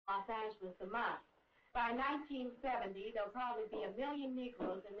Los Angeles a month. By 1970, there'll probably be 1 million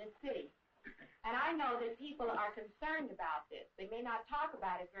Negroes in this city. And I know that people are concerned about this. They may not talk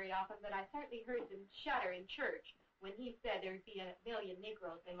about it very often, but I certainly heard them shudder in church when he said there'd be 1 million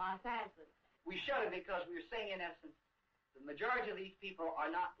Negroes in Los Angeles. We shudder because we were saying, in essence, the majority of these people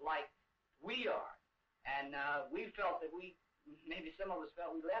are not like we are. And we felt that maybe some of us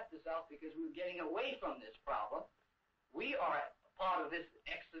felt we left the South because we were getting away from this problem. We are part of this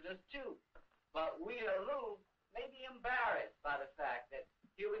exodus, too. But we are a little maybe embarrassed by the fact that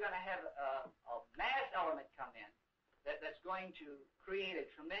here we're going to have a mass element come in that's going to create a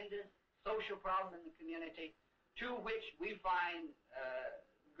tremendous social problem in the community to which we find a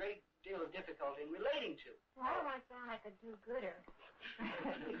great deal of difficulty in relating to. Well, I don't want to sound like a do-gooder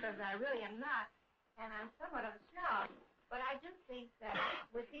because I really am not, and I'm somewhat of a snob. But I do think that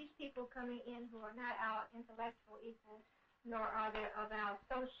with these people coming in who are not our intellectual equals, nor are they of our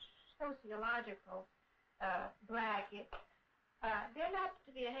sociological bracket, they're not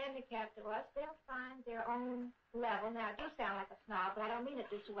to be a handicap to us. They'll find their own level. Now, I do sound like a snob, but I don't mean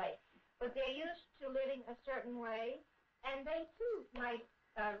it this way. But they're used to living a certain way, and they, too, might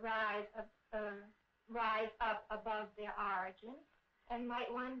rise up above their origin and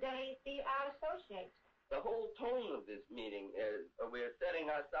might one day be our associates. The whole tone of this meeting is we're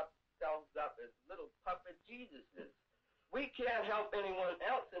setting ourselves up as little puppet Jesuses. We can't help anyone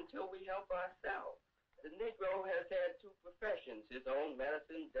else until we help ourselves. The Negro has had 2 professions, his own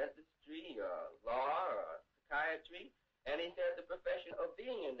medicine, dentistry, law, or psychiatry, and he's had the profession of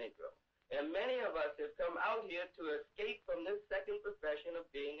being a Negro. And many of us have come out here to escape from this second profession of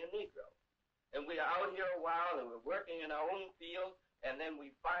being a Negro. And we are out here a while, and we're working in our own field, and then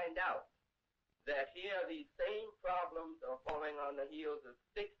we find out that here these same problems are falling on the heels of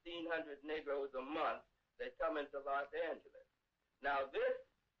 1,600 Negroes a month that come into Los Angeles. Now, this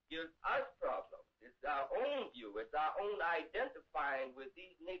gives us problems. It's our own view. It's our own identifying with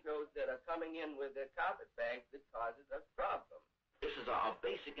these Negroes that are coming in with their carpetbags that causes us problems. This is a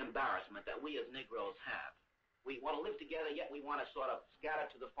basic embarrassment that we as Negroes have. We want to live together, yet we want to sort of scatter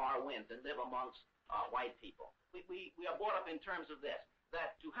to the far winds and live amongst white people. We are brought up in terms of this,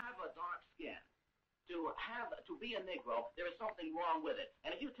 that to have a dark skin, to be a Negro, there is something wrong with it.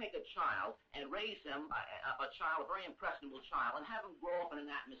 And if you take a child and raise him, a very impressionable child, and have him grow up in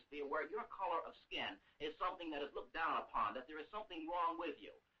an atmosphere where your color of skin is something that is looked down upon, that there is something wrong with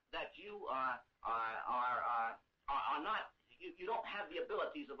you, that you are not, you don't have the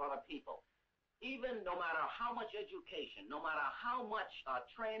abilities of other people. Even no matter how much education, no matter how much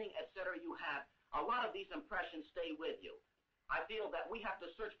training, etc. you have, a lot of these impressions stay with you. I feel that we have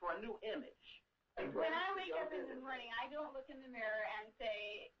to search for a new image. When I wake up in the morning, I don't look in the mirror and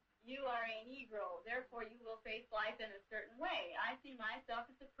say, you are a Negro, therefore you will face life in a certain way. I see myself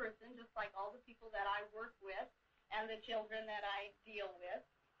as a person just like all the people that I work with and the children that I deal with,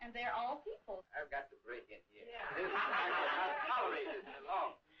 and they're all people. I've got to break in here. Yeah. I've tolerated this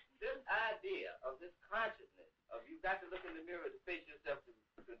long. This idea of this consciousness of you've got to look in the mirror to face yourself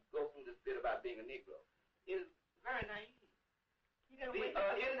to go from this bit about being a Negro is very naive. The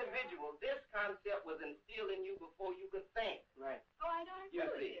individual, this concept was instilled in you before you could think. Right. Oh, I don't agree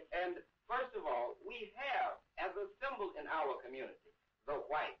with you. And first of all, we have, as a symbol in our community, the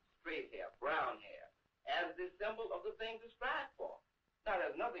white, straight hair, brown hair, as the symbol of the thing to strive for. Now,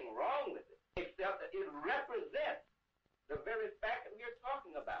 there's nothing wrong with it, except that it represents the very fact that we are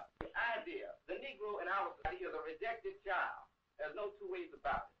talking about. The idea, the Negro in our society is a rejected child. There's no 2 ways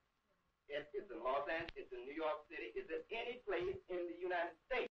about it. It's in Los Angeles, it's in New York City, it's in any place in the United States.